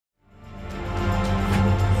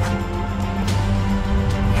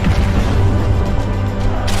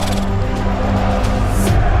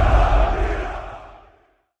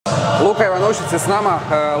Ivanušec je s nama,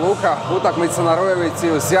 Luka, utakmica na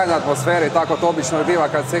Rujevici u sjajnoj atmosferi, tako to obično je biva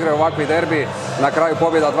kad se igraju ovakvi derbi, na kraju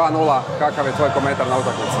pobjeda 2:0, kakav je tvoj komentar na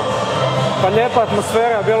utakmicu? Pa lijepa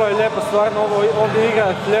atmosfera, bilo je lijepo stvarno ovdje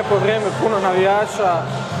igrati, lijepo vrijeme, puno navijača.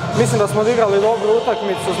 Mislim da smo odigrali dobru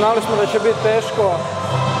utakmicu, znali smo da će biti teško,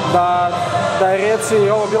 da je Rijeci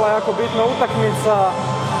ovo bila jako bitna utakmica,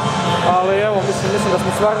 ali evo, mislim da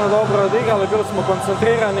smo stvarno dobro odigrali, bili smo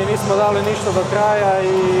koncentrirani, nismo dali ništa do kraja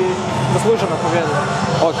i zasluženo pobjedili.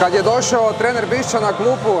 Od kad je došao trener Bišća na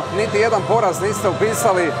klupu, niti jedan poraz niste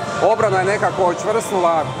upisali, obrana je nekako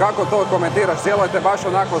očvrsnula, kako to komentiraš, djelujete baš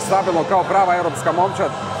onako stabilno kao prava europska momčad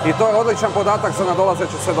i to je odličan podatak za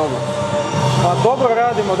nadolazeću sezonu. Pa dobro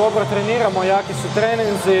radimo, dobro treniramo, jaki su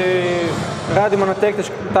treninzi, radimo na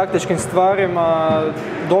taktičkim stvarima,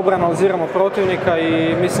 dobro analiziramo protivnika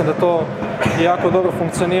i mislim da to jako dobro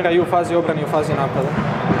funkcionira i u fazi obrane i u fazi napada.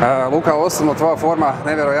 Luka, osobno tvoja forma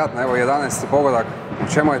nevjerojatna, evo 11. pogodak.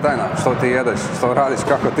 U čemu je tajna? Što ti jedeš, što radiš,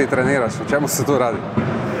 kako ti treniraš, u čemu se tu radi?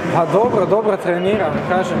 Pa dobro treniram,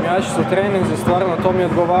 kažem, jači su treninzi, stvarno to mi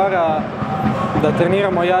odgovara da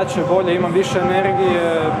treniramo jače, bolje, imam više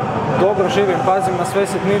energije, dobro živim, pazim na sve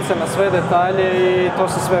sitnice, na sve detalje i to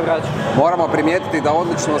se sve vraća. Moramo primijetiti da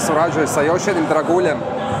odlično surađuje sa još jednim draguljem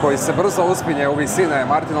koji se brzo uspinje u visine,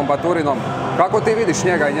 Martinom Baturinom. Kako ti vidiš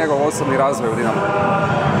njega i njegov osobni razvoj u Dinamu?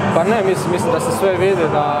 Pa ne, mislim da se sve vidi,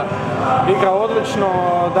 da igra odlično,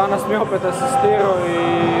 danas mi opet asistirao i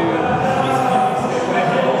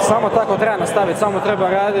samo tako treba nastaviti, samo treba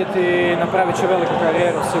raditi i napravit će veliku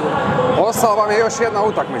karijeru sigurno. Ostala vam je još jedna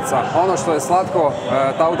utakmica. Ono što je slatko,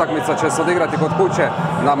 ta utakmica će se odigrati kod kuće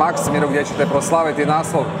na Maksimiru gdje ćete proslaviti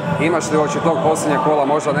naslov. Imaš li uoči tog posljednjeg kola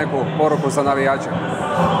možda neku poruku za navijače?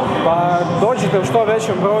 Pa dođite u što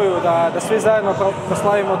većem broju da svi zajedno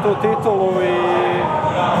proslavimo tu titulu i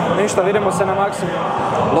ništa, vidimo se na Maksimiru.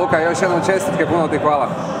 Luka, još jednom čestitke, puno ti hvala.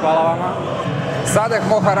 Hvala vama. Sadegh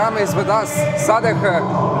Moharrami is with us. Sadegh,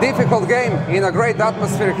 difficult game in a great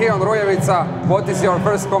atmosphere here on Rujevica. What is your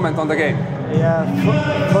first comment on the game? Yeah,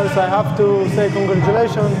 first I have to say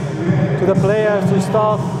congratulations to the players, to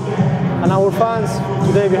staff and our fans.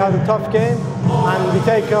 Today we had a tough game and we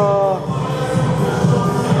take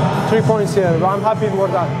 3 points here. I'm happy for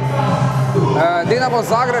that. Dinamo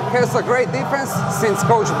Zagreb has a great defense since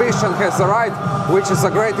Coach Bišćan has arrived, which is a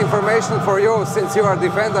great information for you since you are a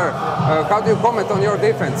defender. How do you comment on your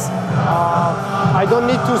defense? I don't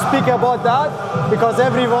need to speak about that because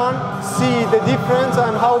everyone see the difference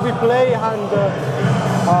and how we play, and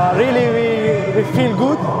really we feel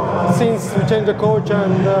good since we changed the coach,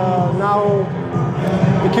 and now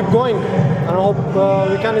we keep going and I hope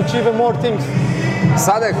we can achieve more things.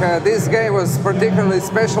 Sadegh, this game was particularly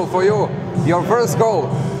special for you. Your first goal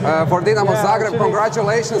for Dinamo Zagreb. Actually,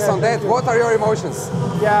 congratulations on that. What are your emotions?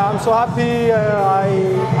 Yeah, I'm so happy.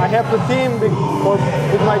 I helped the team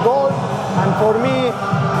with my goal, and for me,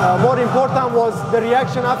 more important was the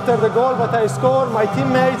reaction after the goal that I scored. My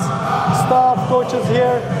teammates, staff, coaches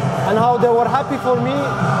here, and how they were happy for me.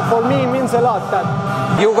 For me, it means a lot. That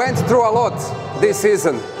you went through a lot this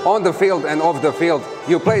season, on the field and off the field.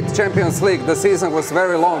 You played Champions League. The season was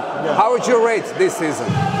very long. Yeah. How would you rate this season?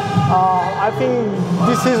 I think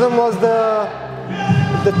this season was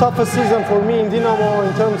the toughest season for me in Dinamo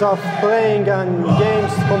in terms of playing and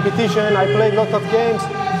games, competition. I played a lot of games,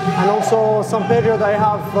 and also some period I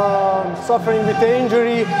have suffering with the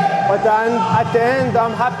injury. But then at the end,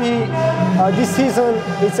 I'm happy. This season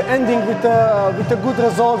it's ending with a good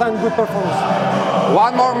result and good performance.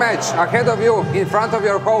 One more match ahead of you, in front of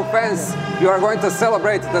your whole fans. You are going to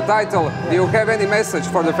celebrate the title. Do you have any message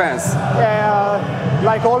for the fans? Yeah,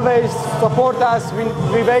 like always, support us.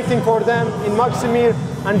 We're waiting for them in Maksimir,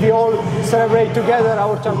 and we all celebrate together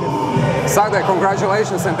our champion. Sadegh,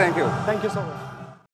 congratulations and thank you. Thank you so much.